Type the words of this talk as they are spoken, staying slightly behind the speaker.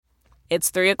It's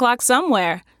 3 o'clock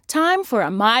somewhere. Time for a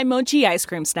My Mochi ice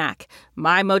cream snack.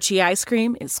 My Mochi ice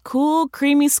cream is cool,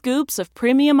 creamy scoops of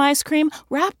premium ice cream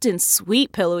wrapped in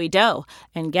sweet, pillowy dough.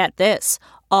 And get this,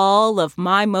 all of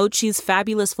My Mochi's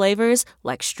fabulous flavors,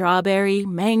 like strawberry,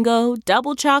 mango,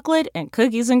 double chocolate, and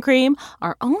cookies and cream,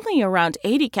 are only around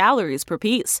 80 calories per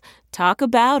piece. Talk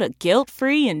about a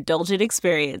guilt-free, indulgent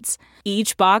experience.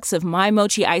 Each box of My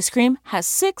Mochi ice cream has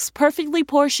 6 perfectly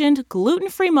portioned,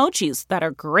 gluten-free mochis that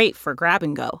are great for grab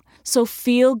and go. So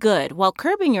feel good while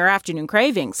curbing your afternoon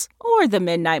cravings or the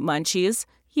midnight munchies.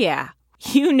 Yeah,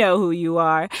 you know who you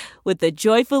are with the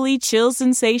joyfully chill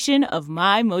sensation of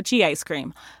My Mochi ice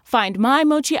cream. Find My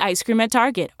Mochi ice cream at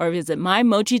Target or visit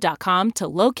MyMochi.com to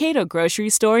locate a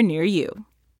grocery store near you.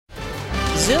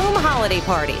 Zoom holiday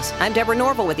parties. I'm Deborah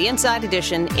Norville with the Inside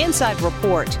Edition Inside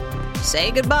Report. Say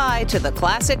goodbye to the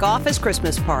classic office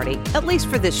Christmas party, at least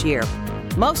for this year.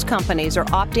 Most companies are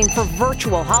opting for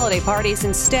virtual holiday parties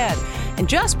instead. And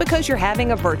just because you're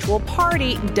having a virtual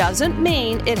party doesn't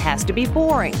mean it has to be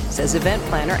boring, says event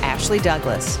planner Ashley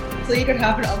Douglas. So you could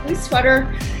have an ugly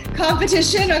sweater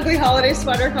competition, ugly holiday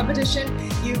sweater competition.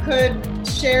 You could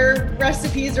share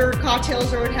recipes or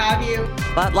cocktails or what have you.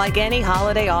 But like any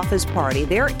holiday office party,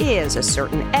 there is a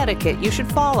certain etiquette you should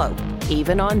follow,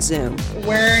 even on Zoom.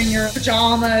 Wearing your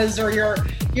pajamas or your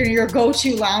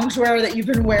go-to loungewear that you've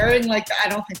been wearing, like, I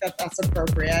don't think that's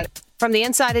appropriate. From the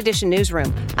Inside Edition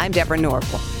newsroom, I'm Deborah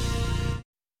Norville.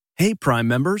 Hey, Prime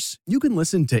members, you can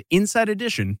listen to Inside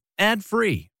Edition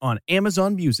ad-free on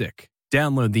Amazon Music.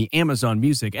 Download the Amazon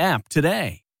Music app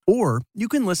today. Or you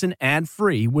can listen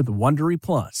ad-free with Wondery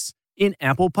Plus in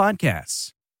Apple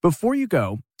Podcasts. Before you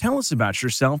go, tell us about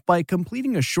yourself by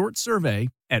completing a short survey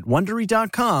at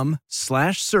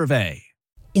Wondery.com/survey.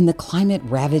 In the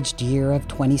climate-ravaged year of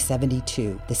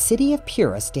 2072, the city of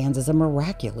Pura stands as a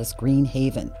miraculous green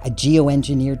haven, a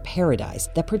geoengineered paradise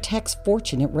that protects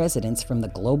fortunate residents from the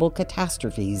global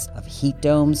catastrophes of heat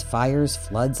domes, fires,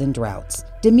 floods, and droughts.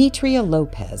 Demetria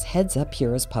Lopez heads up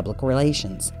Pura's public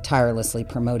relations, tirelessly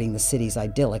promoting the city's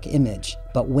idyllic image.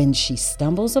 But when she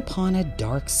stumbles upon a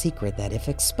dark secret that, if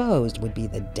exposed, would be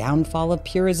the downfall of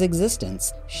Pura's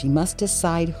existence, she must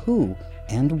decide who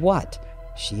and what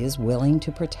she is willing to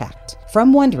protect.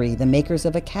 From Wondery, the makers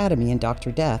of Academy and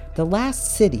Dr. Death, The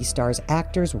Last City stars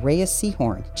actors Reyes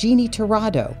Sehorn, Jeannie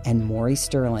Torrado, and Maury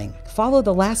Sterling. Follow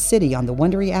The Last City on the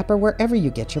Wondery app or wherever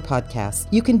you get your podcasts.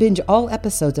 You can binge all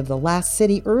episodes of The Last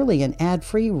City early and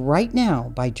ad-free right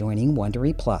now by joining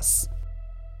Wondery Plus.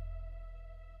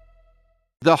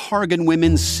 The Hargan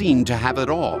women seemed to have it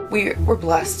all. We were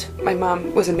blessed. My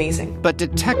mom was amazing. But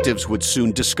detectives would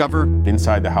soon discover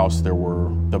inside the house there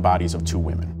were the bodies of 2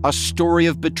 women. A story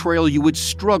of betrayal you would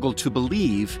struggle to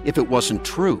believe if it wasn't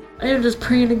true. I am just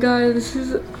praying to God, this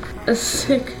is a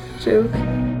sick joke.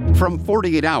 From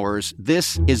 48 Hours,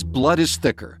 this is Blood is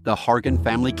Thicker, the Hargan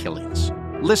family killings.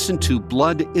 Listen to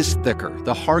Blood is Thicker,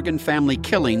 the Hargan family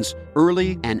killings,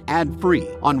 early and ad-free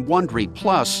on Wondery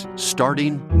Plus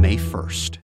starting May 1st.